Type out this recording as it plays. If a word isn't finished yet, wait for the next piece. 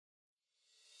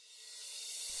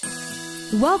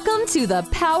Welcome to the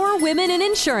Power Women in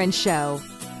Insurance Show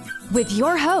with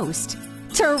your host,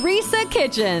 Teresa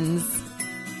Kitchens.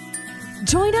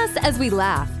 Join us as we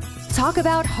laugh, talk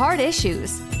about hard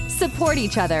issues, support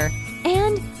each other,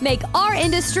 and make our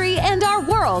industry and our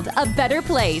world a better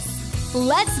place.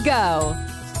 Let's go.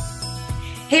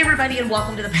 Hey, everybody, and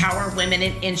welcome to the Power Women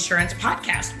in Insurance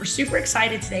podcast. We're super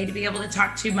excited today to be able to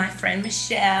talk to my friend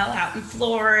Michelle out in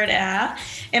Florida.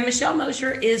 And Michelle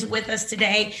Mosher is with us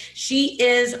today. She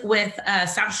is with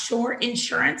South Shore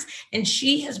Insurance, and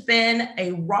she has been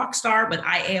a rock star with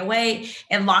IAOA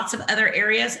and lots of other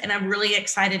areas. And I'm really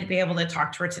excited to be able to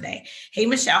talk to her today. Hey,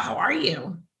 Michelle, how are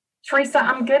you? Teresa,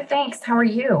 I'm good. Thanks. How are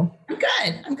you?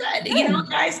 I'm good. You know,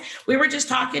 guys, we were just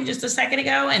talking just a second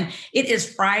ago, and it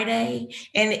is Friday.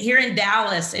 And here in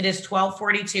Dallas, it is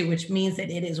 12:42, which means that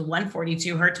it is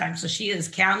 1:42 her time. So she is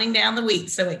counting down the week.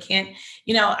 So it can't,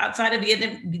 outside of the end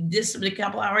of this, a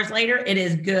couple hours later, it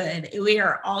is good. We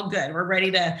are all good. We're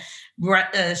ready to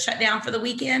shut down for the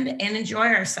weekend and enjoy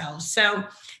ourselves. So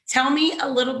tell me a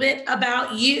little bit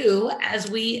about you as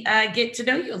we get to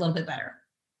know you a little bit better.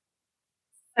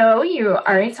 So you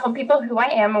already told people who I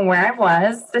am and where I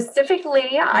was.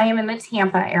 Specifically, I am in the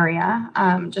Tampa area,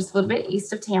 just a little bit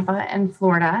east of Tampa in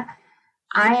Florida.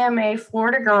 I am a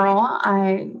Florida girl.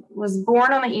 I was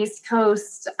born on the East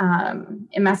Coast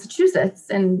in Massachusetts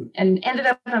and ended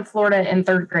up in Florida in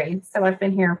third grade. So I've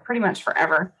been here pretty much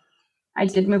forever. I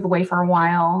did move away for a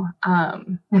while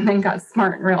and then got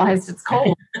smart and realized it's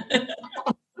cold.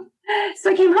 So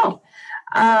I came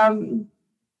home.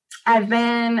 I've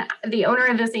been the owner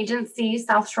of this agency,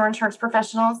 South Shore Insurance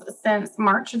Professionals, since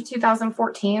March of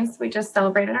 2014. So we just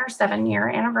celebrated our 7-year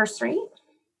anniversary.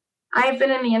 I've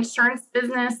been in the insurance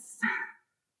business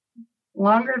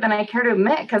longer than I care to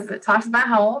admit because it talks about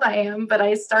how old I am, but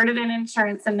I started in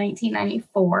insurance in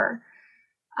 1994.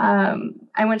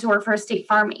 I went to work for a State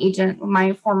Farm agent.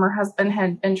 My former husband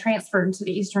had been transferred to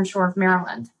the Eastern Shore of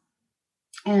Maryland,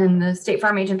 and the State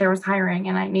Farm agent there was hiring,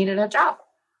 and I needed a job.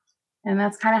 And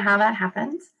that's kind of how that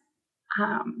happened.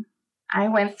 I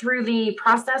went through the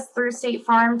process through State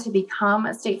Farm to become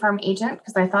a State Farm agent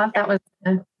because I thought that was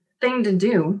the thing to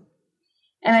do.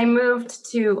 And I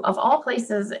moved to, of all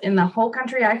places in the whole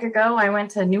country I could go, I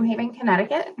went to New Haven,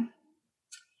 Connecticut,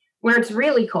 where it's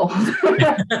really cold.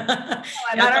 I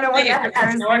don't know what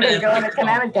that is going to go into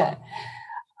Connecticut.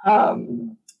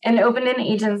 And opened an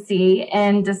agency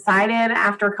and decided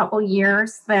after a couple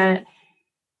years that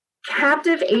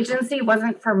captive agency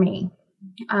wasn't for me.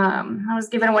 I was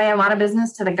giving away a lot of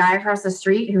business to the guy across the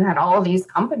street who had all of these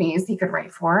companies he could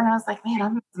write for. And I was like, man,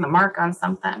 I'm missing the mark on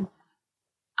something.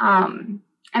 And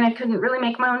I couldn't really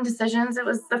make my own decisions. It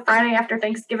was the Friday after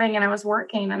Thanksgiving and I was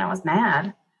working and I was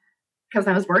mad because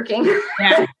I was working.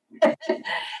 Yeah.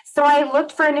 So I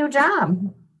looked for a new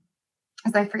job. I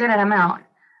was like, forget it, I'm out.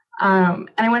 And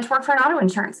I went to work for an auto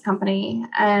insurance company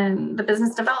and the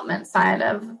business development side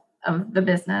of the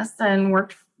business and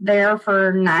worked there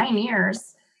for 9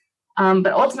 years. But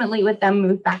ultimately with them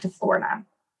moved back to Florida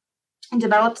and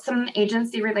developed some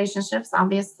agency relationships,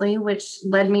 obviously, which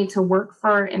led me to work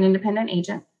for an independent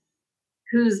agent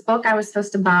whose book I was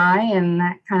supposed to buy, and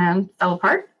that kind of fell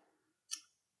apart.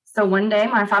 So one day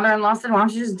my father-in-law said, why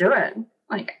don't you just do it?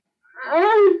 Like,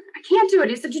 I can't do it.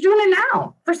 He said, you're doing it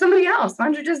now for somebody else. Why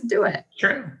don't you just do it?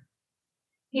 Sure.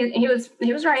 He was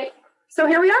right. So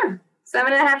here we are.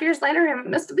 7.5 years later, haven't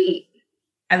missed a beat.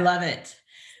 I love it.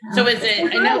 So is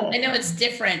it, I know it's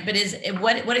different, but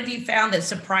what have you found that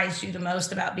surprised you the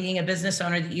most about being a business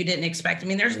owner that you didn't expect? I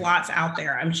mean, there's lots out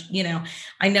there.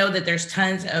 I know that there's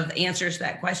tons of answers to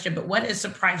that question, but what has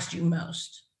surprised you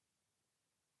most?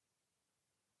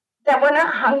 That we're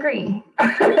not hungry.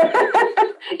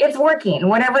 It's working.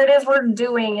 Whatever it is we're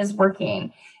doing is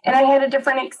working. And I had a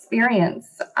different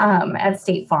experience at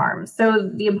State Farm. So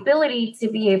the ability to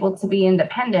be able to be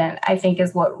independent, I think,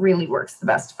 is what really works the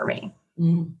best for me.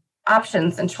 Mm.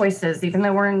 Options and choices, even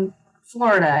though we're in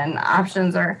Florida and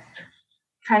options are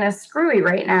kind of screwy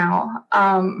right now,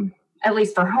 at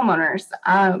least for homeowners.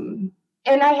 And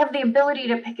I have the ability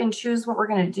to pick and choose what we're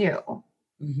going to do.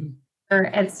 Mm-hmm.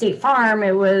 At State Farm,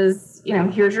 it was,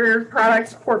 here's your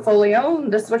product portfolio,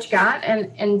 this is what you got,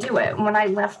 and do it. When I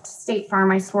left State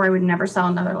Farm, I swore I would never sell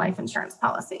another life insurance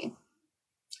policy.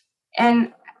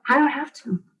 And I don't have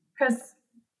to, because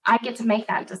I get to make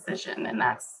that decision, and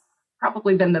that's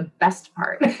probably been the best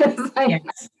part. Yes. I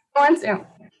want to.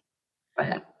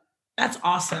 But that's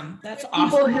awesome. That's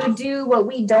people awesome. Who do what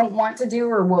we don't want to do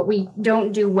or what we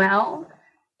don't do well,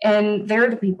 and they're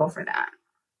the people for that.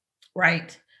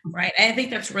 Right. Right. And I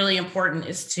think that's really important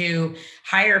is to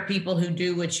hire people who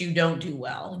do what you don't do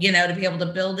well, to be able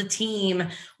to build a team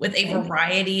with a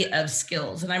variety of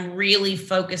skills. And I'm really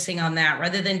focusing on that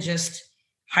rather than just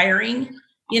hiring.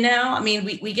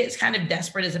 We get kind of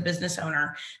desperate as a business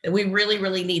owner that we really,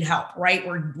 really need help, right?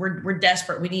 We're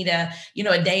desperate. We need a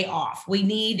day off. We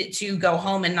need to go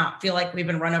home and not feel like we've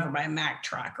been run over by a Mack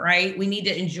truck, right? We need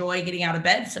to enjoy getting out of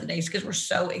bed some days because we're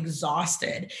so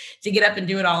exhausted to get up and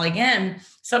do it all again.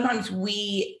 Sometimes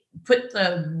we put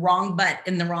the wrong butt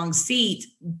in the wrong seat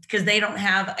because they don't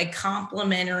have a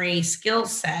complementary skill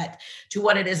set to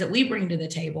what it is that we bring to the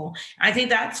table. I think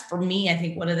that's, for me, I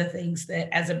think one of the things that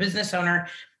as a business owner,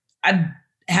 I've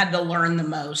had to learn the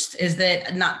most is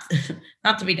that not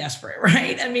to be desperate,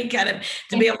 right? Kind of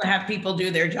to be able to have people do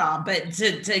their job, but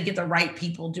to get the right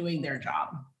people doing their job.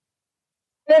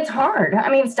 It's hard.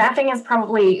 Staffing is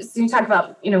probably, so you talk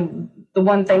about, the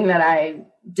one thing that I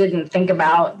didn't think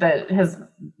about that has,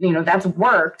 that's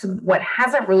worked. What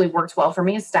hasn't really worked well for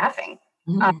me is staffing.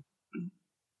 Mm-hmm.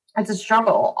 It's a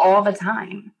struggle all the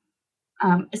time,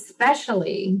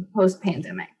 especially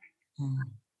post-pandemic. Mm-hmm.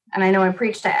 And I know I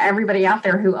preach to everybody out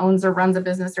there who owns or runs a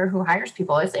business or who hires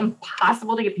people. It's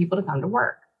impossible to get people to come to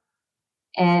work.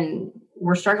 And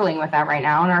we're struggling with that right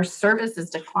now. And our service has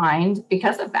declined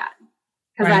because of that.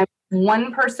 Because I'm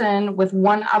one person with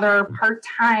one other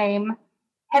part-time,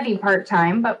 heavy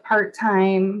part-time, but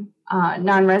part-time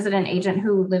non-resident agent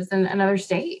who lives in another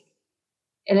state.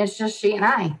 And it's just she and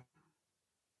I.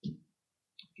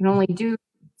 Can only do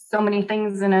so many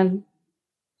things in a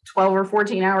 12 or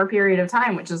 14 hour period of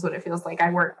time, which is what it feels like I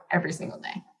work every single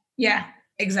day. Yeah,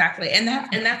 exactly. And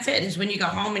that's it, is when you go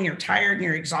home and you're tired and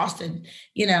you're exhausted,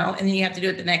 and then you have to do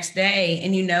it the next day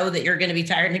and that you're going to be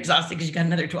tired and exhausted because you got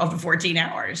another 12 to 14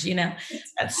 hours,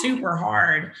 that's super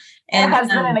hard. And a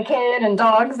husband and a kid and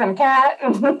dogs and a cat.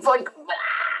 And it's like,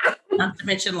 not to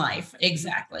mention life.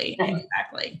 Exactly.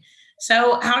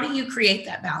 So how do you create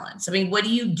that balance? What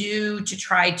do you do to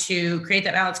try to create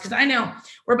that balance? Because I know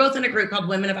we're both in a group called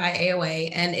Women of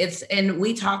IAOA, and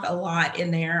we talk a lot in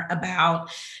there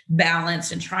about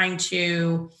balance and trying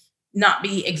to not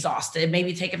be exhausted,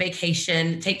 maybe take a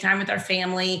vacation, take time with our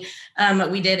family.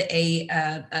 We did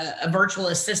a virtual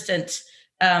assistant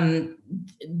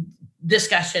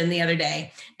discussion the other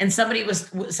day, and somebody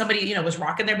was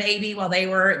rocking their baby while they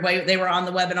were on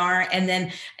the webinar, and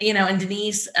then and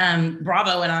Denise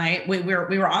Bravo and I we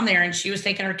were on there, and she was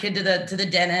taking her kid to the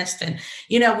dentist, and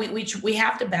we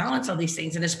have to balance all these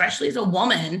things, and especially as a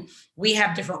woman, we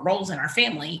have different roles in our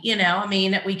family.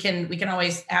 We can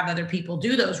always have other people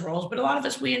do those roles, but a lot of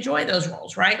us, we enjoy those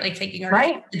roles, right? Like taking our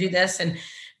kids to do this and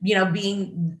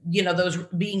being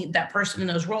that person in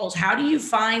those roles. How do you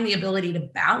find the ability to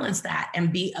balance that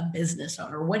and be a business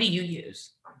owner? What do you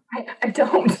use? I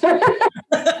don't.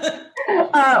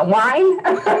 Wine.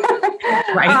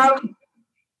 Right.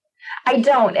 I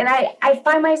don't. And I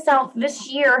find myself, this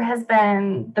year has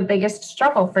been the biggest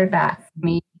struggle for that for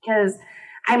me, because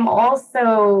I'm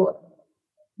also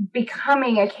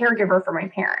becoming a caregiver for my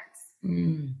parents.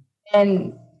 Mm.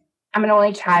 And I'm an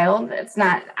only child. It's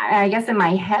not, I guess in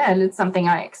my head, it's something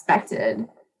I expected,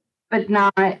 but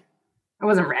I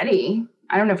wasn't ready.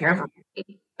 I don't know if you're ever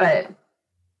ready, but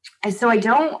so I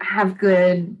don't have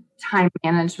good time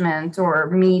management or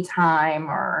me time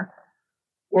or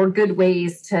good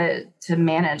ways to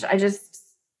manage. I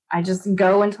just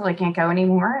go until I can't go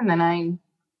anymore. And then I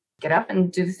get up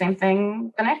and do the same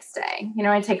thing the next day.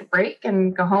 I take a break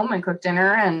and go home and cook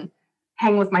dinner and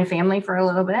hang with my family for a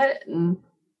little bit. And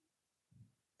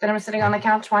then I'm sitting on the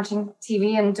couch watching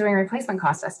TV and doing replacement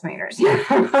cost estimators.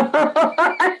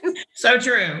 So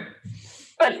true.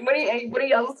 But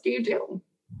what else do you do?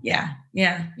 Yeah.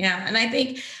 And I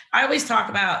think I always talk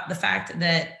about the fact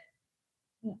that,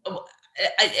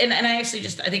 and I actually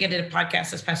I think I did a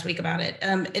podcast this past week about it.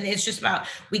 And it's just about,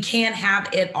 we can't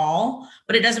have it all,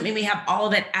 but it doesn't mean we have all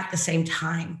of it at the same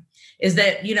time. Is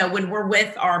that, when we're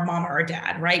with our mom or our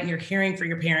dad, right? And you're caring for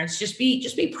your parents, just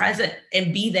be present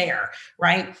and be there,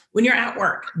 right? When you're at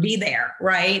work, be there,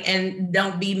 right? And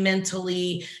don't be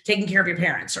mentally taking care of your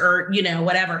parents or,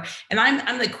 whatever. And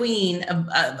I'm the queen of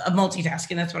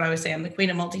multitasking. That's what I always say. I'm the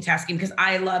queen of multitasking because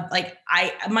I love,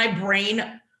 my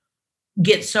brain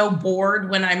gets so bored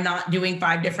when I'm not doing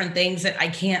 5 different things that I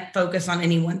can't focus on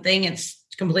any one thing. It's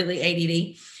completely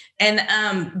ADD.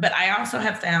 And, but I also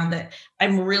have found that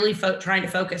I'm really trying to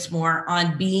focus more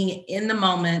on being in the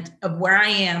moment of where I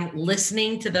am,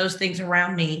 listening to those things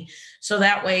around me. So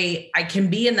that way I can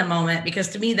be in the moment, because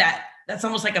to me, that's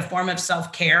almost like a form of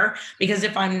self-care, because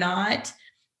if I'm not,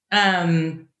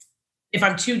 if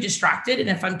I'm too distracted and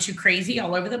if I'm too crazy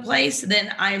all over the place,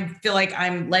 then I feel like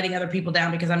I'm letting other people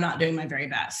down because I'm not doing my very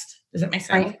best. Does that make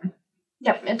sense? Right.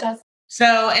 Yep, it does.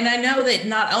 So, and I know that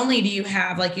not only do you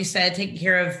have, like you said, taking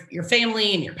care of your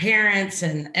family and your parents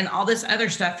and all this other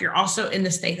stuff, you're also in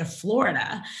the state of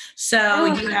Florida. So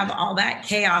you have all that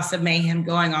chaos of mayhem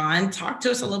going on. Talk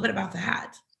to us a little bit about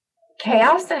that.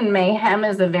 Chaos and mayhem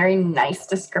is a very nice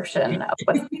description of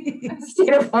what's in the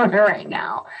state of Florida right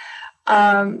now.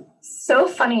 So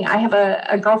funny. I have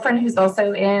a girlfriend who's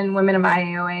also in Women of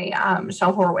IAOA,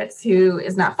 Michelle Horowitz, who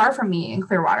is not far from me in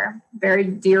Clearwater, very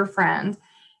dear friend.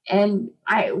 And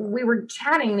we were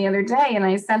chatting the other day, and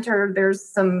I sent her, there's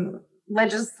some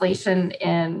legislation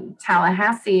in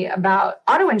Tallahassee about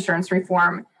auto insurance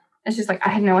reform. And she's like, I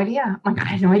had no idea. I'm like, I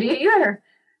had no idea either.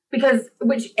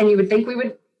 And you would think we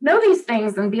would know these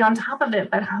things and be on top of it,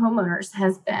 but homeowners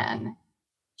has been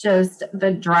just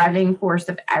the driving force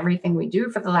of everything we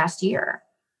do for the last year.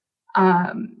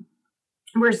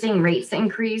 We're seeing rates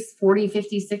increase 40,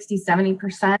 50, 60,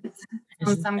 70%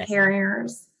 on some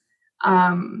carriers.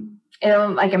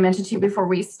 Like I mentioned to you before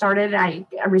we started, I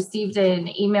received an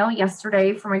email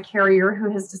yesterday from a carrier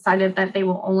who has decided that they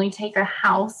will only take a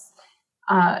house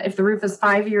if the roof is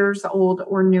 5 years old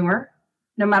or newer,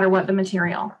 no matter what the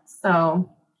material. So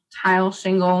tile,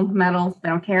 shingle, metal, they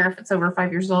don't care if it's over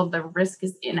 5 years old, the risk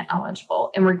is ineligible.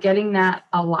 And we're getting that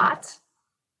a lot.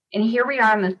 And here we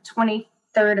are on the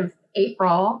 23rd of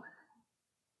April,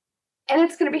 and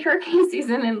it's going to be hurricane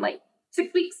season in like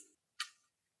 6 weeks.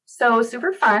 So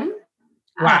super fun.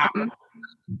 Wow.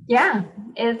 Yeah,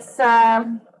 it's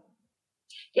a,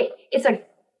 I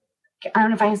don't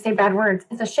know if I can say bad words.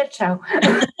 It's a shit show.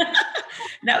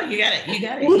 No, you got it. You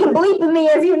got it. You can bleep me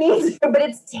if you need to, but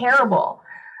it's terrible.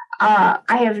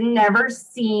 I have never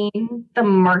seen the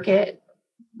market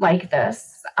like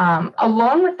this.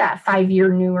 Along with that 5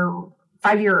 year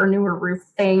or newer roof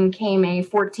thing came a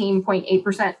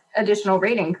 14.8% additional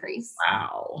rate increase.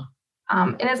 Wow.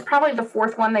 And it's probably the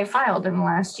fourth one they filed in the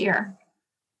last year,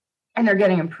 and they're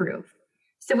getting approved.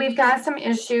 So we've got some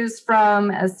issues from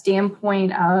a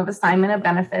standpoint of assignment of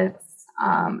benefits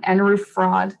and roof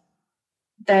fraud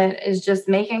that is just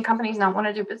making companies not want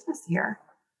to do business here.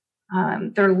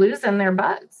 They're losing their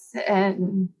butts.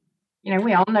 And,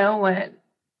 we all know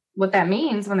what that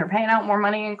means when they're paying out more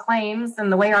money in claims.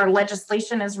 And the way our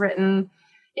legislation is written,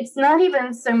 it's not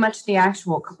even so much the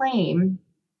actual claim,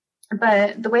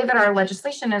 but the way that our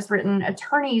legislation is written,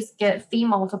 attorneys get fee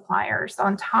multipliers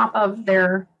on top of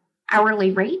their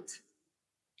hourly rate.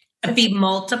 A fee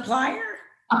multiplier?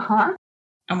 Uh-huh.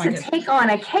 Oh my goodness. Take on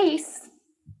a case.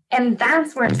 And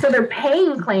that's where, so they're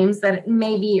paying claims that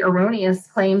may be erroneous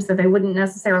claims that they wouldn't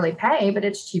necessarily pay, but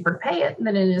it's cheaper to pay it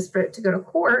than it is for it to go to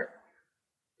court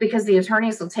because the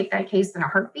attorneys will take that case in a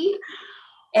heartbeat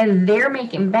and they're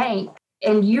making bank.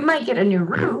 And you might get a new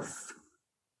roof,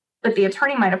 but the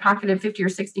attorney might have pocketed 50 or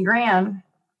 60 grand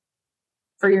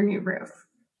for your new roof.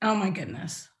 Oh my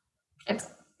goodness.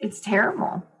 It's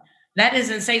terrible. That is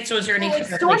insane. So is there any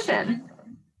extortion?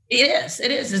 It is.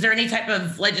 Is there any type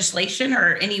of legislation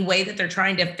or any way that they're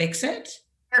trying to fix it?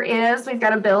 There is. We've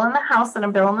got a bill in the House and a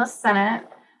bill in the Senate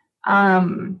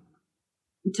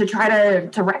to try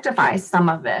to rectify some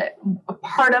of it. A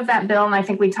part of that bill, and I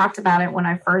think we talked about it when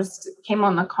I first came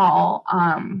on the call,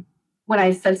 when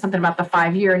I said something about the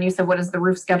 5 year, and you said, what does the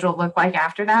roof schedule look like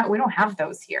after that? We don't have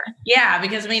those here. Yeah,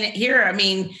 because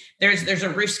there's a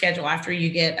roof schedule after you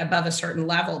get above a certain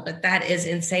level, but that is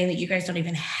insane that you guys don't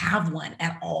even have one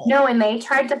at all. No, and they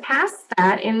tried to pass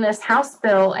that in this House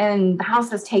bill, and the House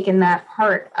has taken that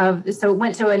part of, so it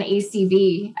went to an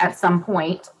ACV at some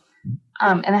point,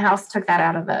 and the House took that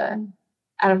out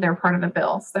of their part of the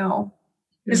bill. So,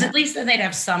 because at least then they'd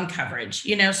have some coverage,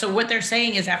 So what they're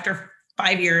saying is after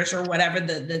 5 years or whatever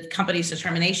the company's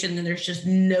determination, then there's just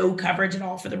no coverage at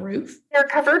all for the roof. They're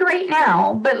covered right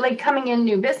now, but like coming in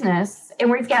new business, and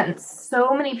we've gotten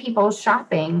so many people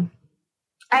shopping.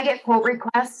 I get quote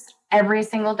requests every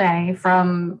single day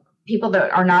from people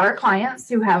that are not our clients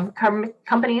who have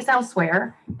companies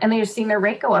elsewhere, and they've seen their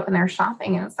rate go up and they're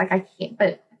shopping, and it's like, I can't,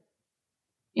 but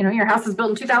your house was built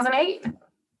in 2008.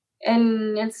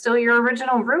 And it's still your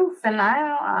original roof. And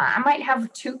I might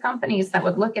have two companies that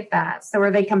would look at that. So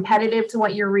are they competitive to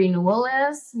what your renewal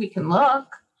is? We can look.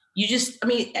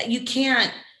 You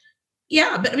can't.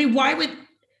 Yeah. But I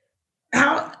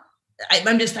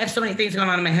have so many things going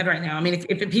on in my head right now.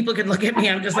 If people could look at me,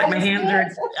 I'm just like, my hands are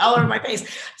all over my face.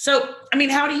 So,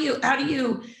 how do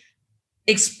you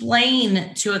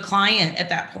explain to a client at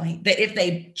that point that if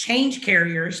they change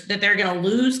carriers, that they're going to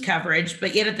lose coverage,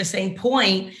 but yet at the same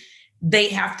point, they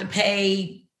have to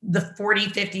pay the 40,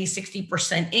 50,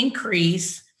 60%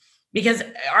 increase? Because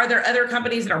are there other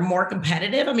companies that are more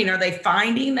competitive? I mean, are they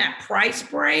finding that price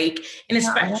break? And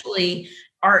especially,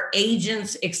 are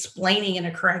agents explaining in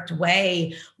a correct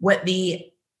way what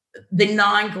the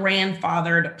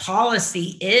non-grandfathered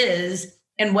policy is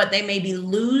and what they may be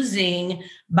losing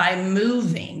by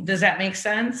moving? Does that make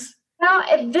sense? Well,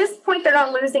 at this point, they're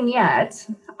not losing yet.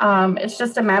 It's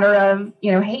just a matter of,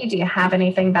 hey, do you have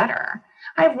anything better?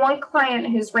 I have one client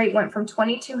whose rate went from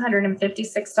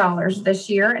 $2,256 this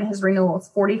year, and his renewal is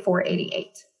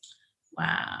 $4,488.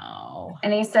 Wow.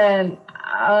 And he said,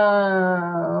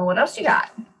 what else you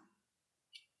got?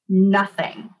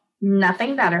 Nothing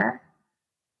better.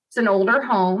 It's an older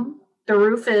home. The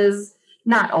roof is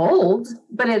not old,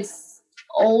 but it's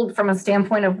old from a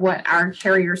standpoint of what our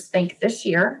carriers think this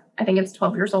year. I think it's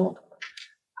 12 years old.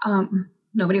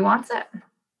 Nobody wants it.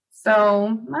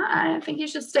 So I think you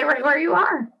should stay right where you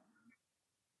are.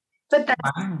 But that's,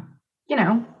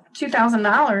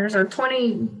 $2,000 or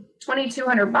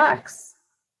 $2,200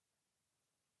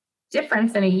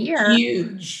 difference in a year.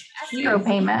 Huge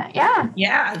payment. Yeah.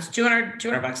 Yeah. It's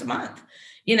 $200 a month,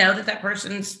 that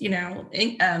person's,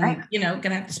 going to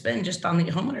have to spend just on the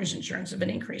homeowner's insurance of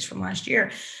an increase from last year.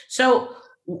 So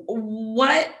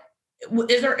what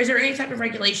is there any type of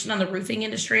regulation on the roofing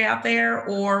industry out there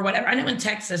or whatever? I know in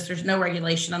Texas, there's no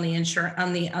regulation on the insurance,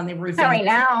 on the roofing. Not right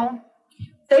now.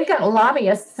 They've got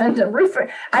lobbyists and a roofer.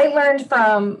 I learned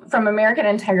from American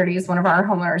Integrity, is one of our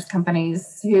homeowners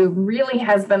companies, who really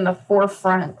has been the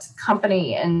forefront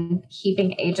company in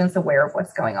keeping agents aware of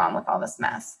what's going on with all this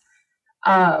mess.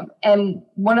 And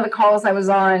one of the calls I was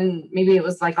on, maybe it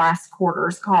was like last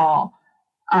quarter's call,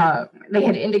 they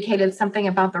had indicated something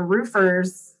about the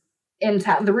roofers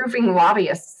the roofing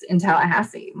lobbyists in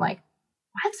Tallahassee. I'm like,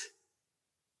 what?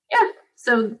 Yeah.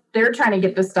 So they're trying to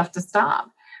get this stuff to stop.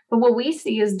 But what we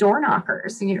see is door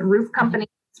knockers,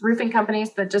 roofing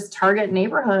companies that just target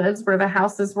neighborhoods where the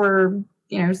houses were,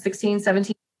 16,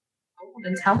 17 years old,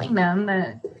 and telling them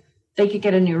that they could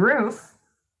get a new roof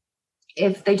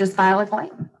if they just file a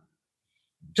claim.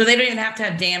 So they don't even have to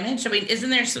have damage? I mean, isn't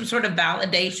there some sort of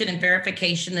validation and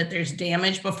verification that there's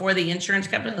damage before the insurance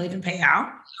company will even pay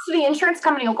out? So the insurance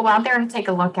company will go out there and take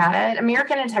a look at it.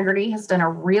 American Integrity has done a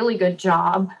really good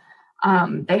job.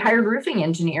 They hired roofing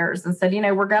engineers and said,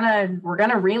 we're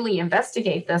gonna really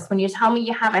investigate this. When you tell me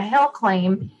you have a hail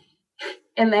claim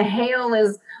and the hail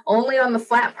is only on the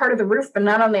flat part of the roof, but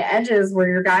not on the edges where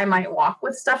your guy might walk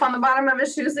with stuff on the bottom of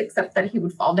his shoes, except that he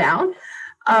would fall down,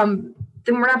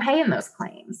 then we're not paying those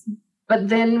claims. But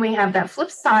then we have that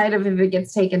flip side of if it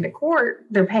gets taken to court,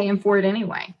 they're paying for it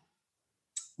anyway.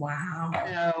 Wow.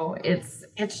 So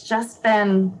it's just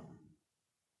been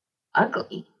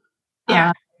ugly.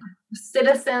 Yeah.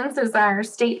 Citizens is our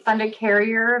state-funded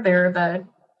carrier. They're the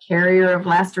carrier of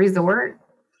last resort.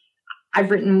 I've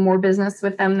written more business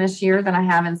with them this year than I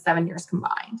have in 7 years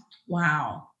combined.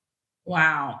 Wow.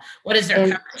 What is their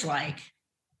coverage like?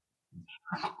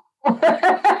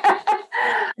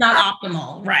 Not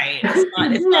optimal, right?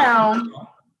 It's not optimal.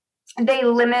 They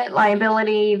limit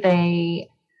liability. They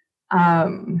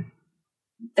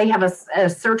have a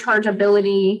surcharge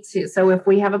ability to, so if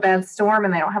we have a bad storm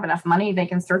and they don't have enough money, they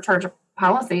can surcharge a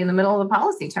policy in the middle of the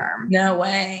policy term. No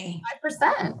way.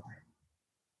 5%.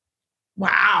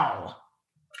 Wow.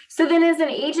 So then as an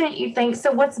agent, you think,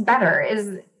 so what's better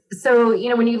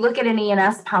when you look at an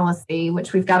E&S policy,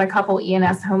 which we've got a couple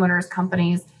E&S homeowners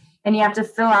companies, and you have to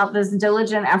fill out this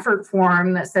diligent effort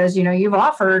form that says, you've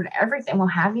offered everything. Well,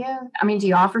 have you? I mean, do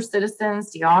you offer Citizens?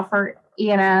 Do you offer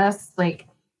E&S? Like,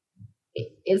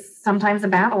 it's sometimes a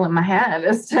battle in my head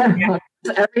as to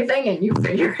everything, and you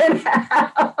figure it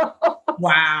out.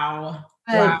 Wow.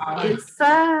 It's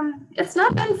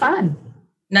not been fun.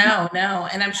 No.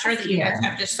 And I'm sure that you guys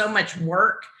have just so much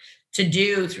work to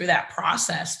do through that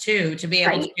process too, to be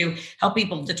able to help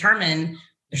people determine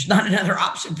there's not another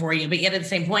option for you. But yet at the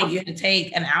same point, you had to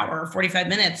take an hour or 45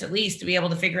 minutes at least to be able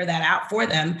to figure that out for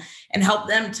them and help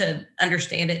them to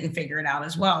understand it and figure it out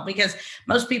as well. Because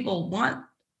most people want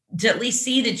to at least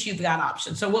see that you've got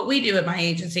options. So what we do at my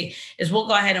agency is we'll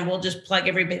go ahead and we'll just plug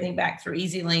everything back through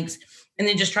Easy Links and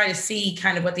then just try to see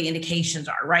kind of what the indications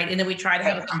are, right? And then we try to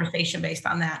have a conversation based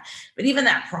on that. But even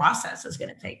that process is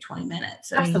going to take 20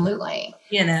 minutes. Absolutely.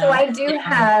 So I do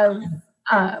have,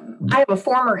 I have a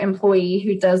former employee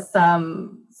who does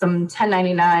some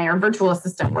 1099 or virtual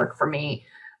assistant work for me,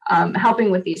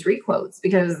 helping with these requotes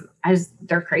because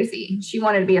they're crazy. She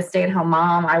wanted to be a stay-at-home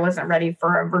mom. I wasn't ready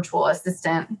for a virtual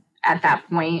assistant at that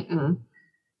point. And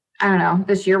I don't know,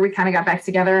 this year we kind of got back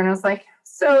together and I was like,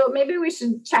 so maybe we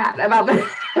should chat about this.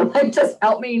 Like, just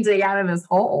help me dig out of this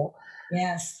hole.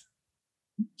 Yes.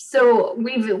 So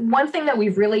one thing that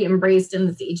we've really embraced in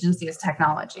this agency is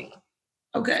technology.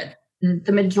 Oh, good.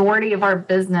 The majority of our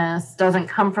business doesn't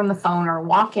come from the phone or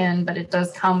walk-in, but it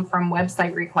does come from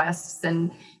website requests.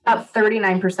 And about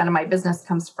 39% of my business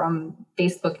comes from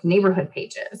Facebook neighborhood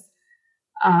pages,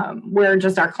 where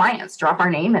just our clients drop our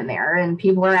name in there, and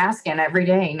people are asking every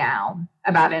day now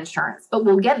about insurance. But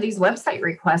we'll get these website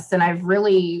requests, and I've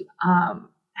really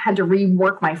had to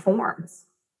rework my forms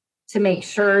to make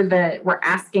sure that we're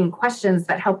asking questions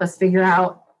that help us figure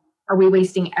out, are we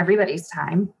wasting everybody's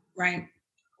time? Right.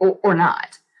 Or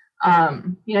not. So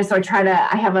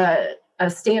I have a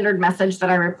standard message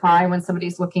that I reply when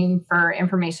somebody's looking for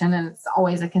information, and it's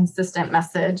always a consistent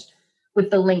message with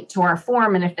the link to our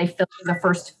form. And if they fill in the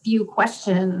first few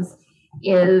questions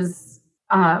is,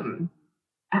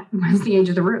 what's the age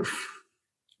of the roof?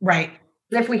 Right.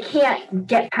 If we can't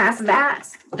get past that,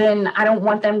 then I don't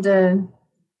want them to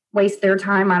waste their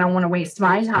time. I don't want to waste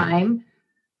my time.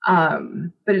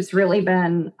 But it's really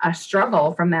been a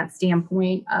struggle from that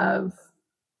standpoint of,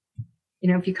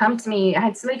 if you come to me, I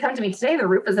had somebody come to me today, the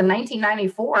roof is in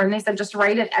 1994, and they said, just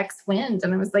write it X wind.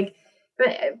 And I was like, but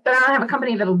I don't have a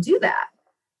company that'll do that.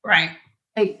 Right.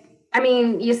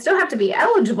 You still have to be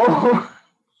eligible.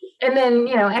 And then,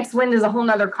 X wind is a whole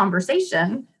nother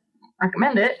conversation.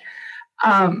 Recommend it.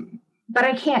 But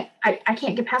I can't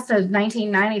get past a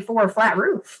 1994 flat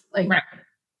roof. Right.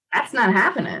 That's not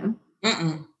happening.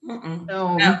 Mm-mm. Mm-mm.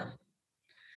 So, no.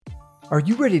 Are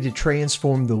you ready to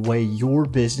transform the way your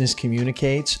business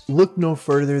communicates? Look no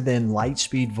further than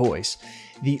Lightspeed Voice,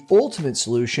 the ultimate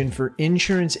solution for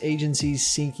insurance agencies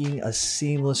seeking a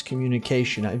seamless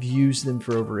communication. I've used them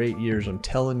for over 8 years. I'm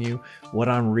telling you, what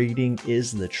I'm reading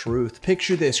is the truth.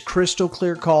 Picture this: crystal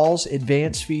clear calls,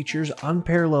 advanced features,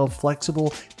 unparalleled,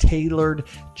 flexible, tailored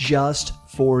just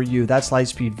for you. That's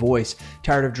Lightspeed Voice.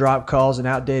 Tired of drop calls and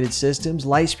outdated systems?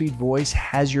 Lightspeed Voice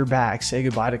has your back. Say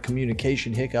goodbye to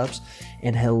communication hiccups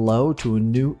and hello to a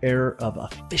new era of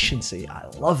efficiency. I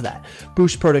love that.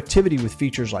 Boost productivity with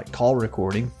features like call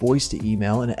recording, voice to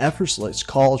email, and effortless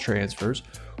call transfers.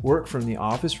 Work from the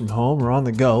office, from home, or on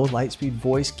the go. Lightspeed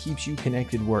Voice keeps you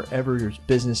connected wherever your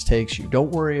business takes you.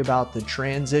 Don't worry about the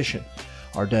transition.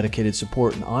 Our dedicated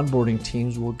support and onboarding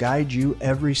teams will guide you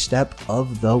every step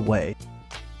of the way.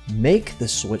 Make the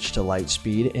switch to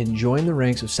Lightspeed and join the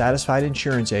ranks of satisfied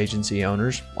insurance agency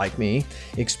owners, like me,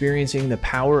 experiencing the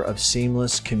power of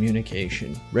seamless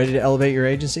communication. Ready to elevate your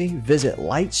agency? Visit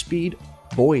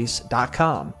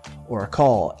lightspeedvoice.com or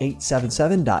call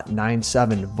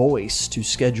 877.97-VOICE to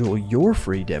schedule your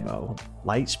free demo.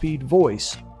 Lightspeed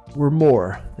Voice, we're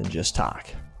more than just talk.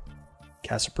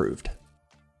 CAS approved.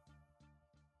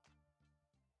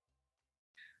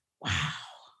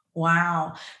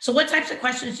 Wow. So what types of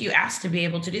questions do you ask to be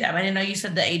able to do that? I didn't know you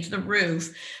said the age of the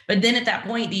roof, but then at that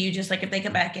point, do you just if they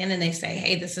come back in and they say,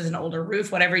 hey, this is an older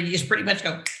roof, whatever, you just pretty much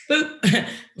go, boop,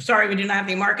 sorry, we do not have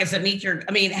any markets that meet your,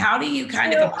 how do you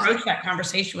kind of approach that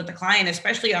conversation with the client,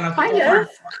 especially on a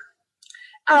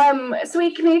form? So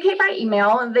we communicate by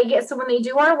email, and so when they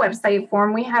do our website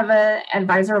form, we have a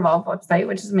Advisor Evolve website,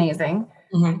 which is amazing.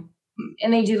 Mm-hmm.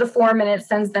 And they do the form, and it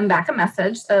sends them back a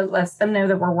message that lets them know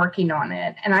that we're working on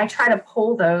it. And I try to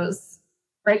pull those,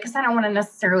 right? Because I don't want to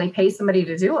necessarily pay somebody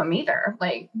to do them either.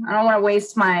 I don't want to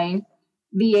waste my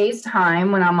VA's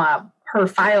time when I'm a per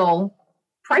file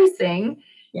pricing.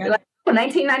 Yeah.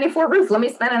 1994 roof, let me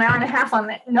spend an hour and a half on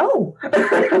that. No,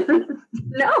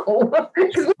 no.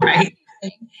 Right.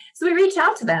 So we reach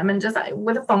out to them and just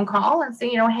with a phone call and say,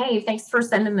 hey, thanks for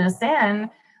sending this in.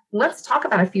 Let's talk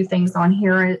about a few things on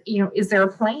here. Is there a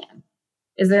plan?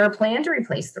 Is there a plan to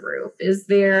replace the roof? Is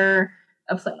there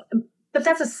a plan? But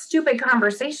that's a stupid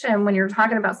conversation when you're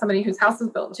talking about somebody whose house was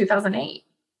built in 2008.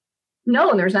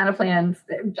 No, there's not a plan.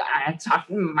 I talk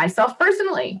myself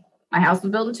personally. My house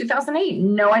was built in 2008.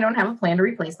 No, I don't have a plan to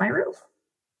replace my roof.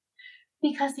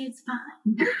 Because it's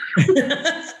fine.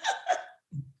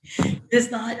 It's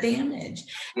not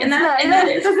damaged. And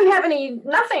it doesn't have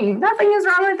nothing is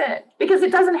wrong with it because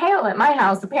it doesn't hail at my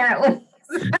house, apparently.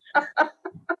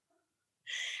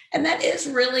 And that is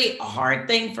really a hard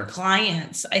thing for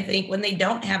clients, I think, when they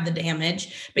don't have the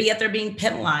damage, but yet they're being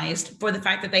penalized for the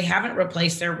fact that they haven't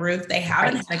replaced their roof. They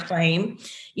haven't had a claim,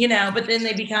 but then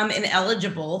they become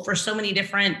ineligible for so many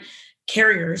different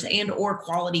carriers and or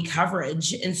quality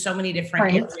coverage in so many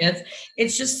different areas.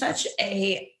 It's just such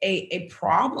a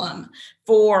problem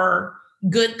for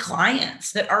good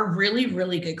clients that are really,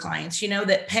 really good clients,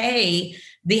 that pay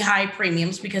the high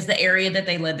premiums because the area that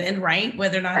they live in, right?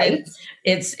 Whether or not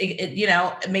it's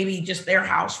maybe just their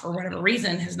house for whatever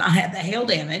reason has not had the hail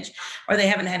damage or they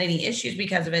haven't had any issues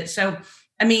because of it. So,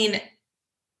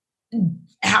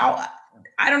 how,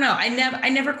 I don't know. I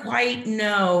never quite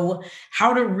know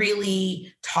how to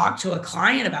really talk to a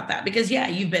client about that because yeah,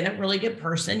 you've been a really good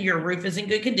person. Your roof is in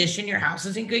good condition. Your house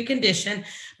is in good condition,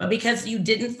 but because you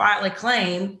didn't file a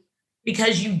claim,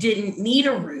 because you didn't need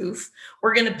a roof,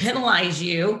 we're going to penalize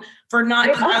you for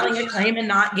not filing a claim and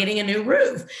not getting a new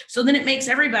roof. So then it makes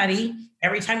everybody,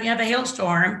 every time you have a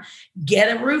hailstorm,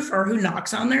 get a roofer who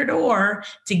knocks on their door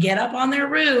to get up on their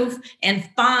roof and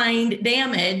find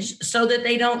damage so that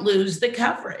they don't lose the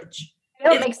coverage.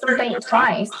 It makes them think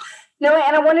twice. No,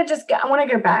 and I want to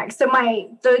go back. So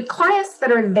the clients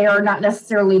that are there are not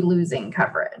necessarily losing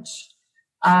coverage.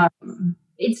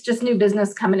 It's just new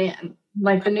business coming in.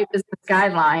 Like the new business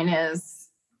guideline is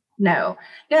no.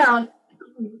 Now,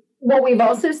 what we've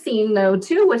also seen though,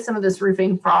 too, with some of this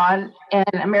roofing fraud,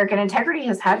 and American Integrity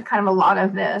has had kind of a lot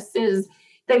of this, is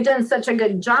they've done such a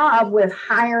good job with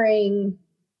hiring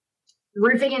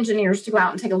roofing engineers to go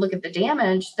out and take a look at the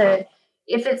damage that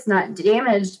if it's not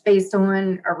damaged based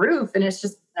on a roof and it's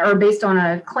just, or based on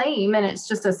a claim, and it's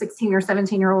just a 16 or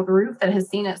 17-year-old roof that has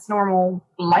seen its normal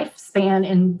lifespan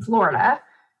in Florida,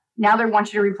 now they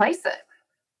want you to replace it.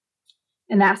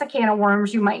 And that's a can of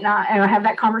worms. You might not have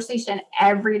that conversation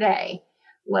every day.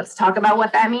 Let's talk about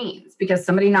what that means, because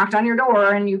somebody knocked on your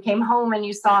door and you came home and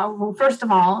you saw, well, first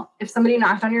of all, if somebody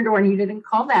knocked on your door and you didn't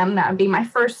call them, that would be my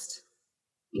first,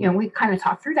 we kind of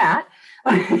talked through that.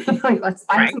 Like, let's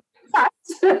find some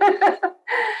trust.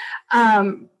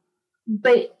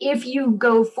 But if you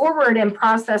go forward and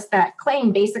process that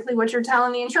claim, basically what you're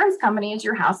telling the insurance company is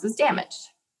your house is damaged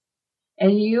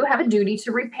and you have a duty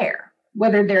to repair,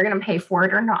 whether they're going to pay for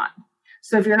it or not.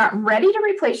 So if you're not ready to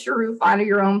replace your roof out of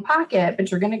your own pocket,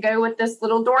 but you're going to go with this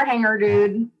little door hanger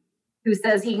dude who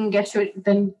says he can get you it,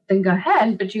 then go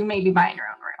ahead, but you may be buying your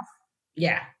own roof.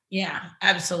 Yeah,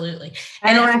 absolutely.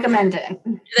 I don't recommend it.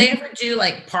 Do they ever do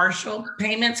like partial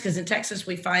payments? Because in Texas,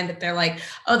 we find that they're like,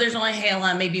 oh, there's only hail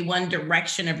on maybe one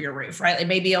direction of your roof, right? Like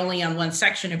maybe only on one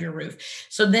section of your roof.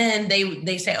 So then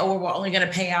they say, oh, we're only going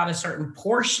to pay out a certain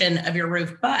portion of your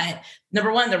roof. But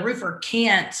number one, the roofer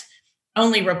can't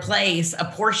only replace a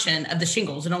portion of the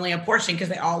shingles and only a portion because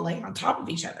they all lay on top of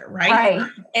each other, right?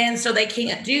 And so they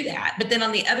can't do that. But then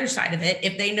on the other side of it,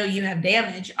 if they know you have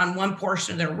damage on one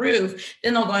portion of their roof,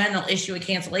 then they'll go ahead and they'll issue a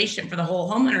cancellation for the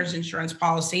whole homeowner's insurance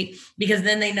policy, because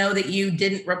then they know that you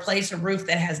didn't replace a roof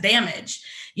that has damage,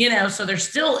 so they're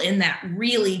still in that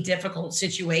really difficult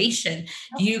situation.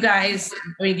 Do you guys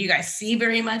see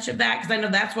very much of that? Because I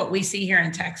know that's what we see here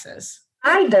in Texas.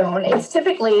 I don't. It's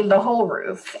typically the whole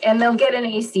roof, and they'll get an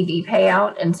ACV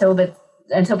payout until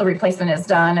the replacement is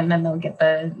done, and then they'll get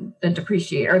the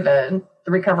depreciate or the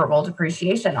recoverable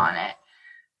depreciation on it.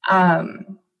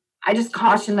 I just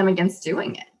caution them against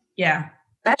doing it. Yeah.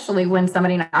 Especially when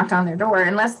somebody knocked on their door,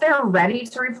 unless they're ready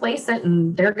to replace it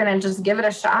and they're going to just give it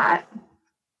a shot.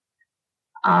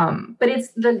 But it's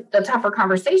the tougher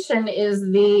conversation is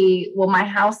my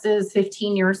house is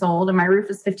 15 years old and my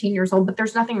roof is 15 years old, but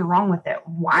there's nothing wrong with it.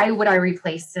 Why would I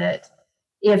replace it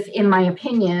if, in my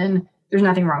opinion, there's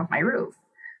nothing wrong with my roof?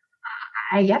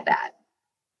 I get that.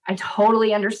 I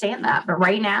totally understand that. But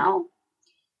right now,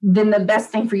 then the best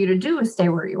thing for you to do is stay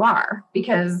where you are,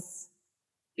 because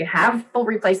you have full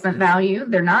replacement value.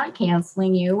 They're not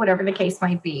canceling you, whatever the case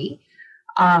might be.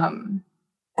 Then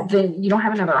you don't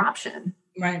have another option.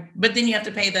 Right. But then you have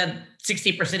to pay the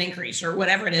 60% increase or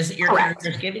whatever it is that your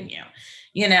carrier's giving you,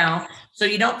 so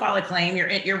you don't file a claim.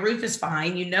 Your roof is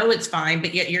fine. It's fine,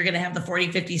 but yet you're going to have the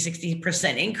 40, 50,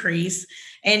 60% increase.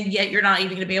 And yet you're not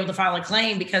even going to be able to file a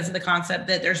claim because of the concept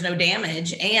that there's no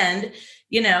damage. And,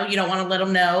 you don't want to let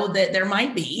them know that there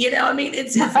might be,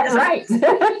 it's right.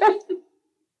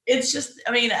 It's just,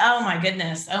 oh my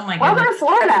goodness. Welcome to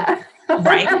Florida.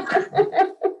 Right.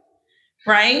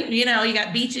 Right. You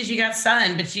got beaches, you got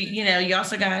sun, but you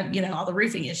also got, all the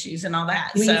roofing issues and all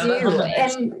that. We do.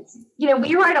 And,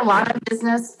 we write a lot of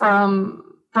business from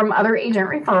other agent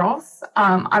referrals.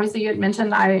 Obviously you had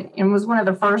mentioned I was one of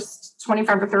the first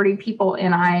 25 or 30 people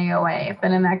in IAOA. I've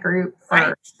been in that group for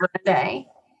a day.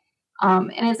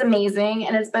 And it's amazing.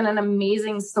 And it's been an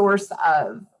amazing source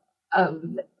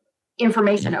of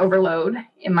information overload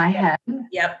in my head.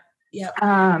 Yep.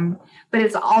 But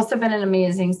it's also been an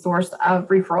amazing source of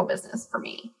referral business for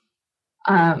me.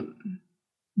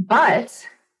 But,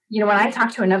 when I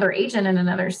talked to another agent in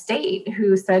another state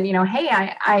who said, hey,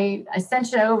 I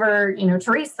sent you over,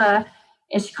 Teresa,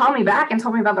 and she called me back and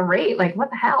told me about the rate. Like, what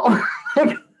the hell?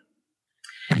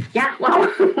 Yeah,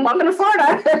 well, welcome to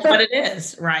Florida. That's what it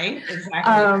is, right?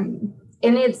 Exactly.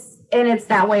 And it's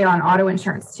that way on auto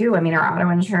insurance too. Our auto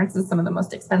insurance is some of the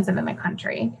most expensive in the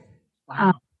country.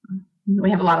 Wow.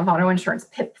 We have a lot of auto insurance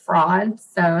PIP fraud.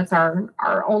 So it's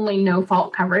our only no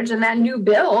fault coverage. And that new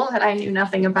bill that I knew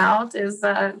nothing about is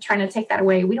trying to take that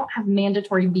away. We don't have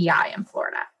mandatory BI in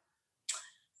Florida.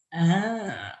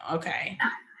 Okay.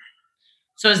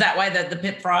 So is that why the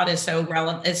PIP fraud is so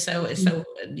relevant? Is so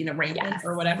rampant Yes.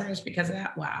 or whatever? Is because of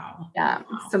that? Wow. Yeah.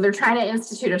 So they're trying to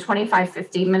institute a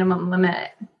 $25.50 minimum limit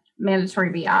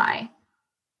mandatory BI.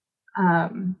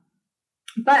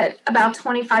 But about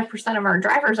 25% of our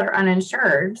drivers are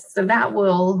uninsured. So that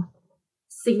will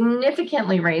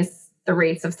significantly raise the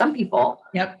rates of some people.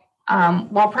 Yep.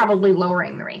 While probably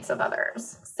lowering the rates of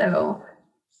others. So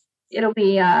it'll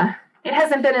be, it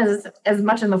hasn't been as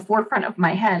much in the forefront of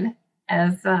my head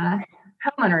as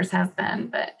homeowners has been,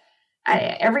 but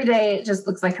every day it just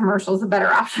looks like commercial is a better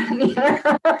option.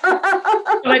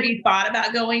 So have you thought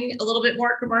about going a little bit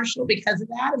more commercial because of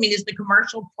that? I mean, is the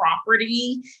commercial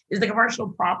property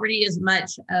as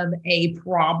much of a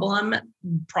problem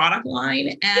product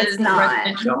line as It's not.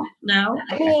 residential? No?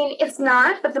 I mean, it's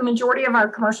not, but the majority of our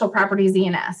commercial property is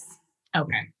E&S.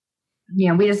 Okay.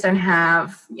 We just don't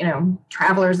have,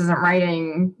 Travelers isn't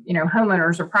writing,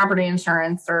 homeowners or property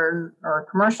insurance or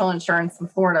commercial insurance in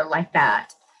Florida like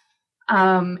that.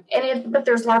 But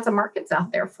there's lots of markets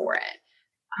out there for it.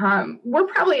 We're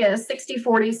probably a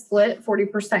 60-40 split,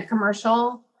 40%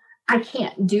 commercial. I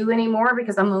can't do anymore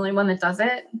because I'm the only one that does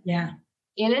it. Yeah.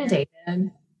 Inundated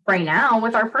right now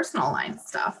with our personal line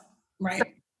stuff. Right. So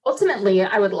ultimately,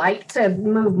 I would like to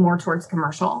move more towards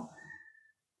commercial,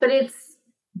 but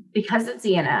because it's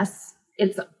E&S,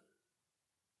 it's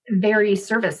very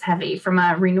service heavy from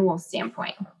a renewal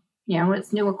standpoint.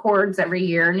 It's new accords every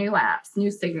year, new apps,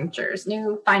 new signatures,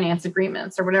 new finance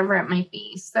agreements, or whatever it might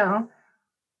be. So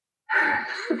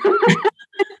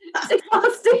it's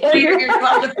exhausting. So your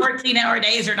 12 to 14 hour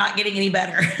days are not getting any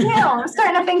better. I'm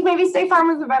starting to think maybe State Farm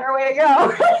is a better way to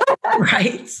go.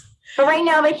 Right. But right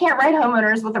now they can't write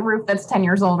homeowners with a roof that's 10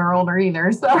 years old or older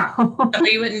either. So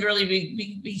you wouldn't really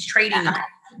be trading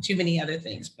too many other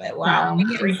things, but wow, we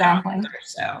get exactly.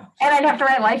 So, and I'd have to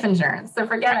write life insurance, so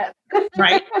forget it.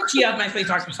 Right, she automatically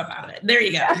talks herself out of it. There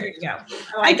you go. I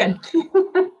like it.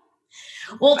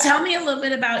 Well, tell me a little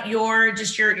bit about your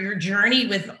journey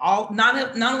with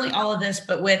not only all of this,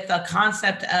 but with the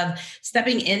concept of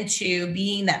stepping into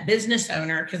being that business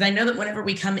owner. Because I know that whenever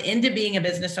we come into being a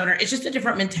business owner, it's just a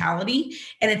different mentality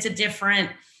and it's a different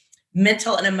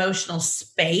mental and emotional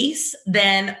space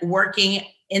than working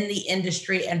in the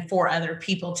industry and for other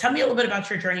people. Tell me a little bit about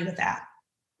your journey with that.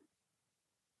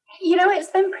 It's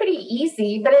been pretty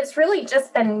easy, but it's really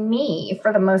just been me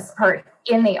for the most part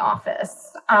in the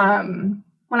office. When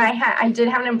I did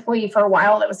have an employee for a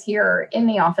while that was here in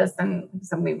the office, and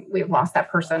so we've lost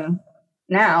that person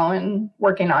now and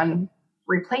working on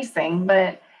replacing,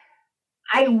 but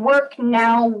I work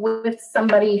now with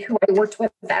somebody who I worked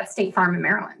with at State Farm in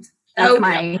Maryland. That's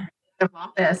my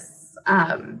office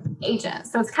agent.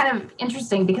 So it's kind of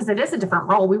interesting because it is a different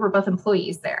role. We were both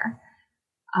employees there.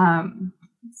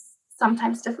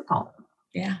 Sometimes difficult.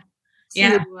 Yeah.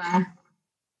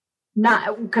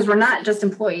 Not because we're not just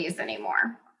employees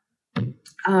anymore. But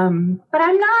I'm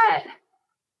not, I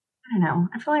don't know.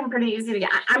 I feel like I'm pretty easy to get.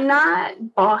 I'm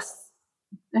not boss.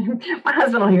 My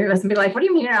husband will hear this and be like, what do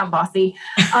you mean you're not bossy?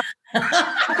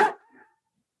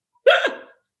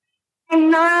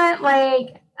 I'm not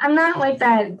like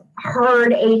that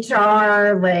hard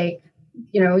HR,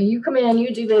 you come in,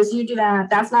 you do this, you do that.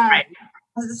 That's not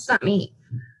me.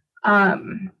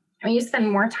 You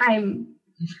spend more time,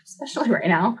 especially right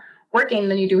now, working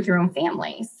than you do with your own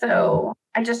family. So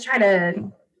we just try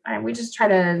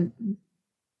to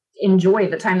enjoy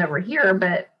the time that we're here,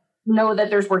 but know that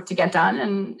there's work to get done.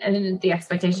 And the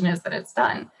expectation is that it's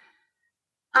done.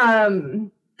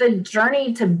 The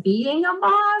journey to being a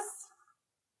boss,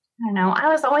 I don't know. I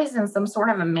was always in some sort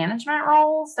of a management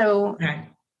role. So I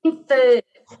think the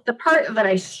part that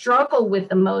I struggle with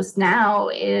the most now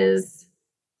is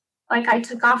I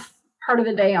took off part of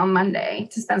the day on Monday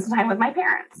to spend some time with my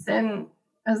parents. And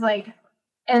I was like,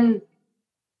 and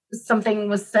something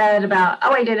was said about,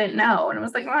 I didn't know. And I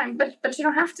was like, well, but you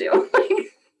don't have to.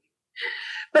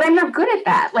 But I'm not good at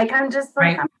that. I'm just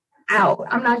I'm out.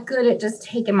 I'm not good at just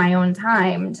taking my own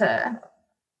time to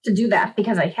do that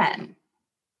because I can.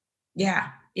 Yeah.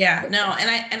 Yeah. No.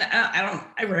 And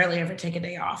I rarely ever take a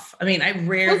day off. I mean, I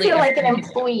rarely feel like an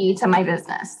employee to my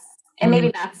business. And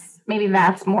maybe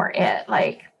that's more it.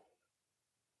 I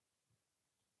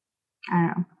don't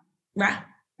know. Right.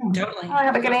 Totally. I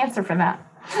don't have a good answer for that.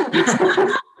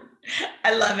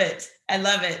 I love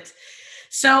it.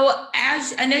 So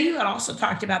as I know, you had also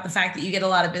talked about the fact that you get a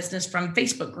lot of business from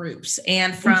Facebook groups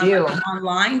and from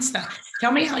online stuff.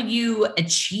 Tell me how you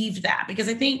achieve that, because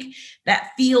I think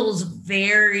that feels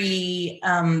very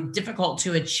difficult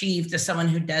to achieve to someone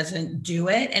who doesn't do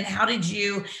it. And how did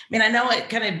you, I mean, I know it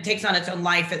kind of takes on its own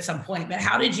life at some point, but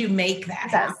how did you make that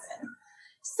happen?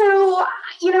 So,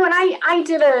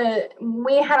 and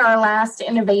we had our last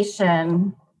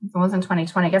innovation. It wasn't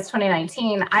 2020, I guess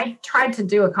 2019. I tried to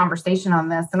do a conversation on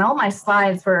this and all my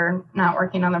slides were not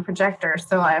working on the projector.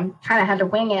 So I kind of had to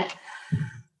wing it.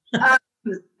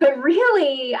 But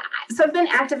really, so I've been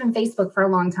active in Facebook for a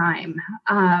long time.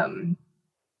 And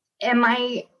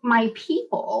my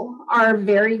people are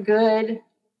very good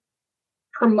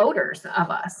promoters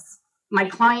of us. My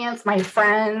clients, my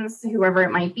friends, whoever it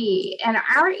might be. And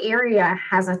our area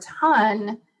has a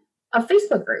ton of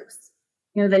Facebook groups,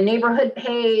 the neighborhood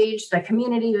page, the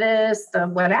community this, the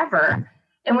whatever.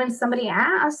 And when somebody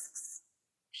asks,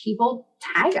 people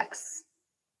tag us.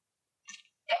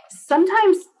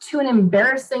 Sometimes to an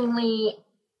embarrassingly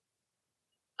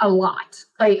a lot.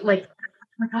 Like, oh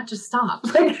my God, just stop.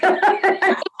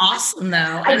 Awesome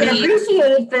though. I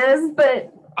appreciate this,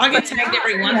 but I'll get tagged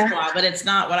every once in a while, but it's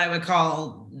not what I would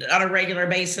call on a regular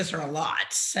basis or a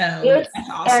lot. So it's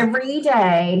awesome. Every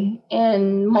day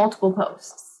in multiple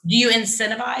posts. Do you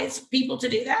incentivize people to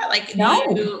do that? Like,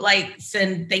 no. Do you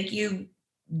send thank you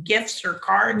gifts or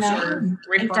cards or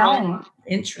referral? I don't.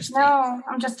 Interesting. No,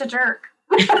 I'm just a jerk.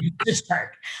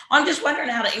 I'm just wondering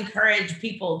how to encourage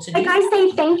people to do I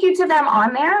say thank you to them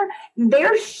on there.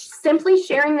 They're simply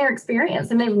sharing their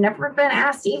experience and they've never been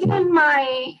asked, even in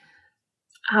my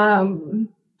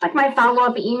my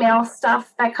follow-up email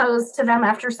stuff that goes to them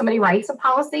after somebody writes a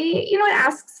policy, it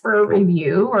asks for a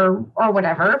review or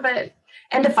whatever,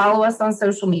 and to follow us on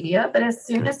social media. But as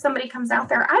soon as somebody comes out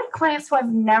there, I have clients who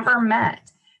I've never met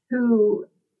who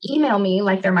email me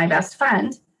like they're my best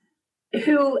friend,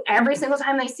 who every single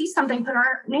time they see something, put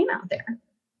our name out there.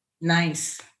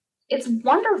 Nice. It's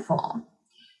wonderful.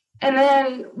 And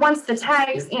then once the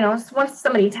tags, once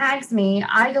somebody tags me,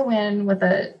 I go in with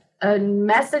a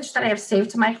message that I have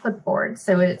saved to my clipboard.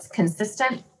 So it's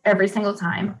consistent every single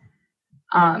time.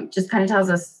 Just kind of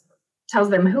tells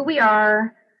them who we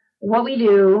are, what we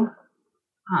do,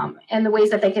 and the ways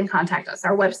that they can contact us.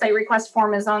 Our website request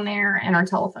form is on there and our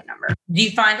telephone number. Do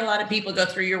you find a lot of people go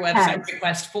through your website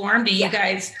request form? Do you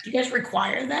guys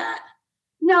require that?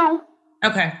 No.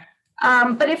 Okay.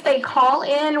 But if they call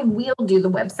in, we'll do the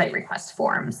website request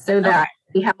form so that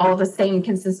we have all the same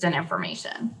consistent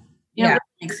information.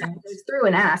 Makes sense. Goes through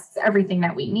and asks everything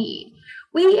that we need.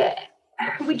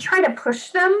 We try to push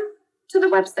them to the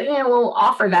website. We'll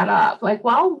offer that up.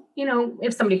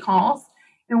 If somebody calls,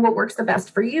 what works the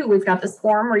best for you? We've got this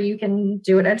form where you can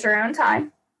do it at your own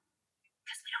time.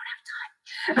 Because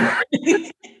we don't have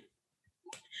time.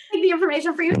 Take the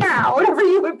information for you now, whatever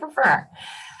you would prefer.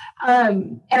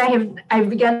 And I've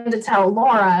begun to tell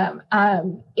Laura,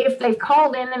 if they've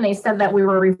called in and they said that we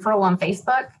were a referral on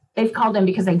Facebook, they've called in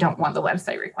because they don't want the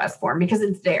website request form because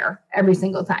it's there every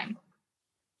single time.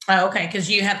 Oh, okay. Because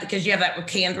you have that you have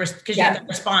that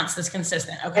response that's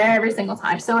consistent. Okay. Every single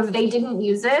time. So if they didn't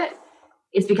use it,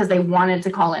 it's because they wanted to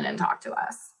call in and talk to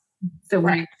us. So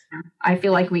I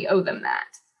feel like we owe them that.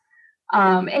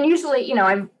 And usually,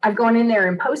 I've gone in there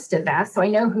and posted that, so I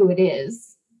know who it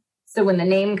is. So when the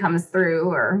name comes through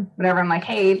or whatever, I'm like,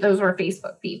 hey, those were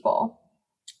Facebook people.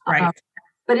 Right.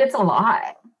 But it's a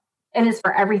lot. And it's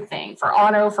for everything, for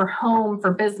auto, for home,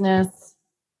 for business.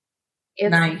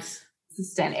 It's nice.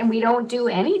 Consistent. And we don't do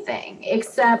anything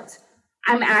except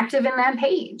I'm active in that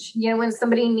page. When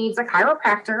somebody needs a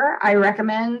chiropractor, I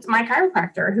recommend my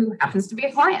chiropractor who happens to be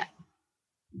a client.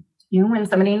 When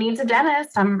somebody needs a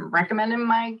dentist, I'm recommending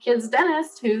my kid's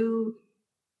dentist who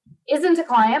isn't a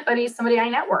client, but he's somebody I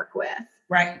network with.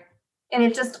 Right. And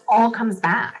it just all comes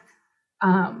back.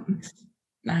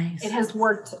 Nice. It has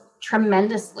worked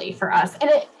tremendously for us. And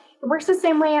it works the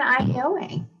same way in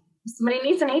IEOing. If somebody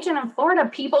needs an agent in Florida,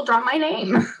 people drop my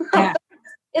name. Yeah.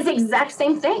 It's the exact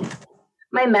same thing.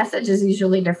 My message is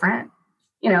usually different.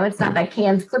 It's not that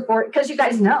canned clipboard because you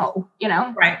guys know,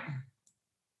 Right.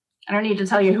 I don't need to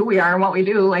tell you who we are and what we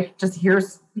do. Just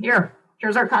here's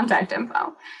our contact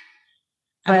info.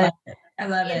 But I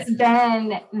love it. It's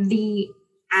been the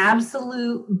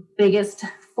absolute biggest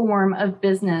form of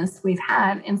business we've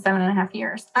had in 7.5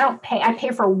 years. I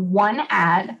pay for one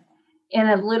ad in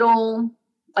a little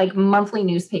monthly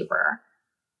newspaper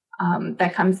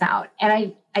that comes out.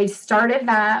 And I started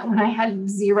that when I had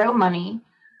zero money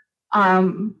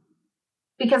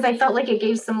because I felt like it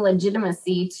gave some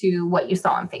legitimacy to what you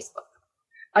saw on Facebook.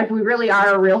 We really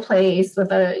are a real place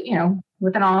with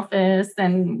with an office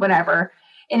and whatever.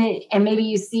 And maybe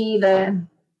you see the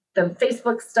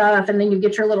Facebook stuff, and then you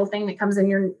get your little thing that comes in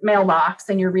your mailbox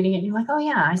and you're reading it and you're like, oh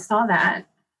yeah, I saw that.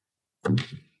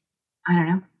 I don't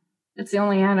know. That's the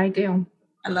only ad I do.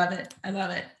 I love it. I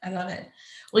love it. I love it.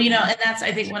 Well, and that's,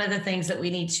 I think, one of the things that we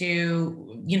need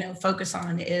to, focus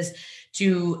on is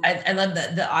I love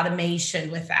the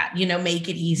automation with that, make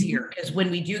it easier. Because when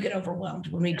we do get overwhelmed,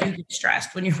 when we do get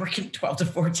stressed, when you're working 12 to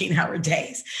 14 hour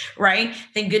days, right?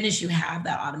 Thank goodness you have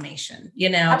that automation,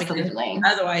 Absolutely.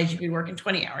 Because otherwise you'd be working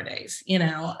 20-hour days,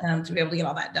 to be able to get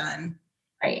all that done.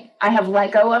 Right. I have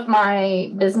let go of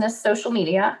my business social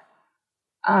media.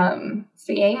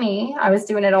 So yay me, I was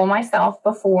doing it all myself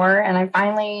before, and I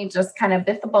finally just kind of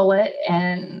bit the bullet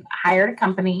and hired a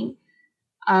company.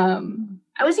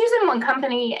 I was using one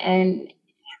company and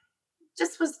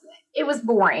it was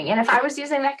boring. And if I was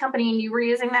using that company and you were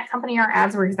using that company, our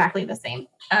ads were exactly the same.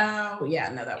 Oh yeah,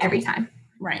 no, that every time.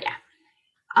 Right.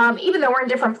 Yeah. Even though we're in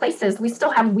different places,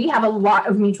 we have a lot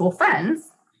of mutual friends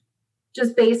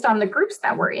just based on the groups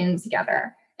that we're in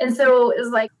together. And so it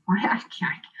was like,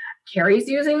 Carrie's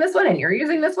using this one and you're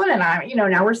using this one. And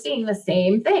now we're seeing the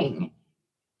same thing.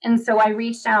 And so I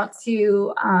reached out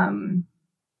to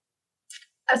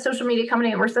a social media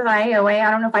company that works with IAOA. I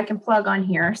don't know if I can plug on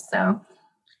here. So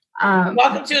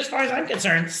welcome to As Far As I'm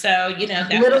Concerned. So,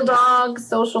 Little Dog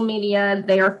social media,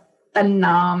 they are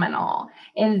phenomenal.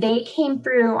 And they came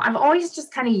through, I've always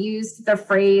just kind of used the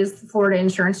phrase Florida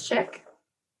Insurance Chick.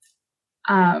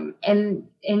 And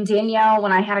Danielle,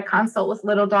 when I had a consult with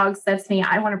Little Dog, said to me,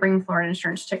 I want to bring Florida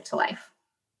Insurance Chick to life.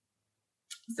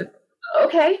 I said,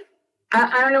 okay.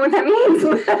 I don't know what that means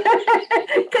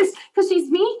because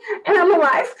she's me and I'm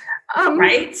alive.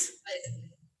 Right. As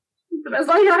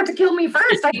long as you don't have to kill me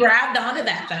first. She grabbed onto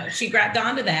that though. She grabbed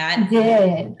onto that.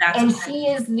 Did. And she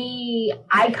is the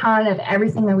icon of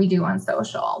everything that we do on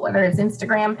social, whether it's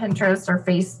Instagram, Pinterest, or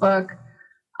Facebook.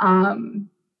 And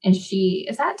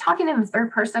is that talking in the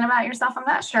third person about yourself? I'm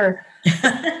not sure.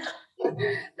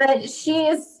 But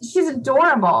she's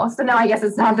adorable. So no, I guess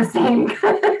it's not the same.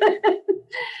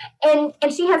 And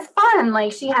she has fun.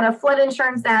 Like she had a flood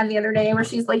insurance ad the other day where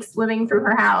she's like swimming through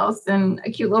her house in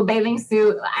a cute little bathing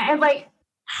suit. I like,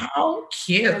 how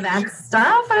cute that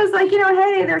stuff. I was like,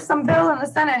 hey, there's some bill in the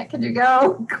Senate. Could you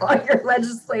go call your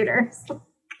legislators?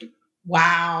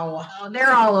 Wow.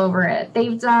 They're all over it.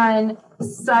 They've done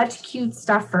such cute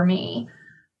stuff for me.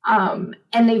 And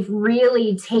they've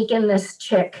really taken this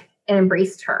chick and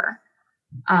embraced her.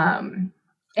 And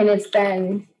it's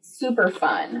been super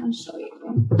fun. I'll show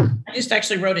you. I just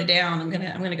actually wrote it down. I'm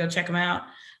gonna go check them out.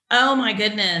 Oh my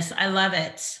goodness. I love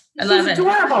it. She's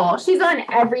adorable. She's on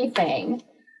everything.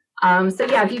 So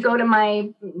yeah, if you go to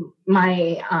my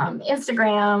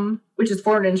Instagram, which is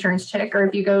Florida Insurance Chick, or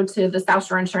if you go to the South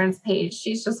Shore Insurance page,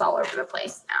 she's just all over the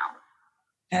place now.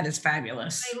 That is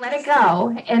fabulous. They let it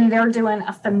go, and they're doing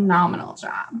a phenomenal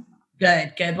job.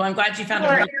 Good. Well, I'm glad you found it.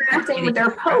 Interacting with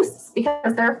their posts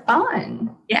because they're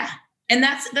fun. Yeah, and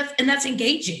that's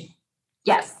engaging.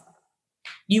 Yes.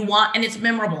 And it's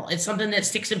memorable. It's something that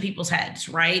sticks in people's heads,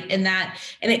 right? And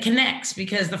it connects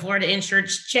because the Florida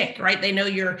Insurance Chick, right? They know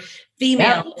you're female.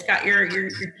 Yep. It's got your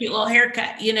cute little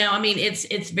haircut.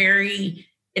 It's very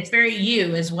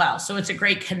you as well. So it's a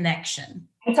great connection.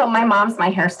 I told my mom's my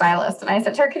hairstylist, and I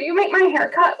said to her, "Can you make my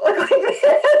haircut look like this?"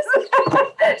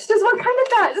 She says, "What kind of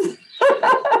does?"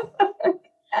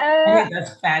 I think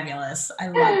that's fabulous. I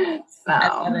love it. I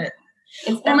love it.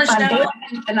 It's been fun. They've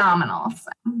been phenomenal.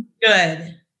 So.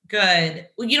 Good.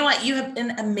 Well, you know what? You have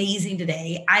been amazing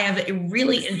today. I have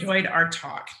really enjoyed our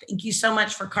talk. Thank you so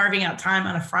much for carving out time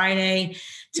on a Friday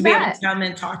to be able to come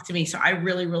and talk to me. So I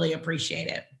really, really appreciate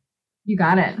it. You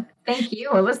got it. Thank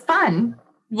you. It was fun.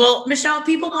 Well, Michelle, if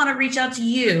people want to reach out to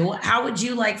you, how would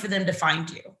you like for them to find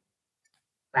you?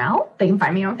 Well, they can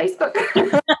find me on Facebook.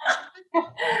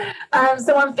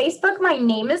 So on Facebook, my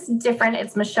name is different.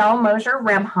 It's Michelle Mosier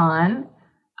Rebhan.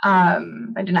 I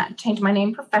did not change my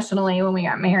name professionally when we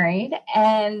got married.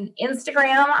 And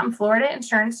Instagram, I'm Florida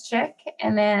Insurance Chick.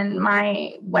 And then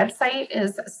my website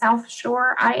is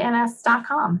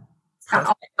southshoreins.com. It's got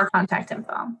all our contact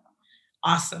info.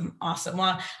 Awesome.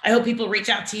 Well, I hope people reach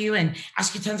out to you and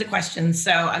ask you tons of questions.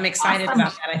 So I'm excited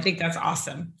about that. I think that's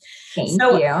awesome. Thank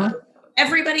you.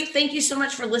 everybody, thank you so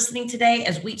much for listening today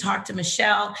as we talk to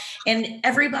Michelle. And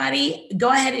everybody, go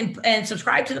ahead and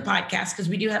subscribe to the podcast, because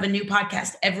we do have a new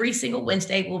podcast every single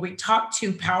Wednesday where we talk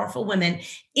to powerful women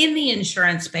in the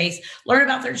insurance space, learn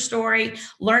about their story,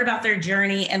 learn about their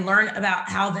journey, and learn about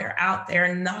how they're out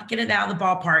there knocking it out of the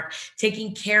ballpark,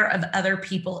 taking care of other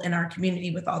people in our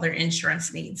community with all their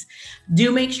insurance needs.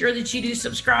 Do make sure that you do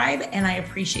subscribe, and I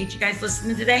appreciate you guys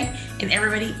listening today. And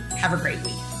everybody, have a great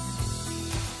week.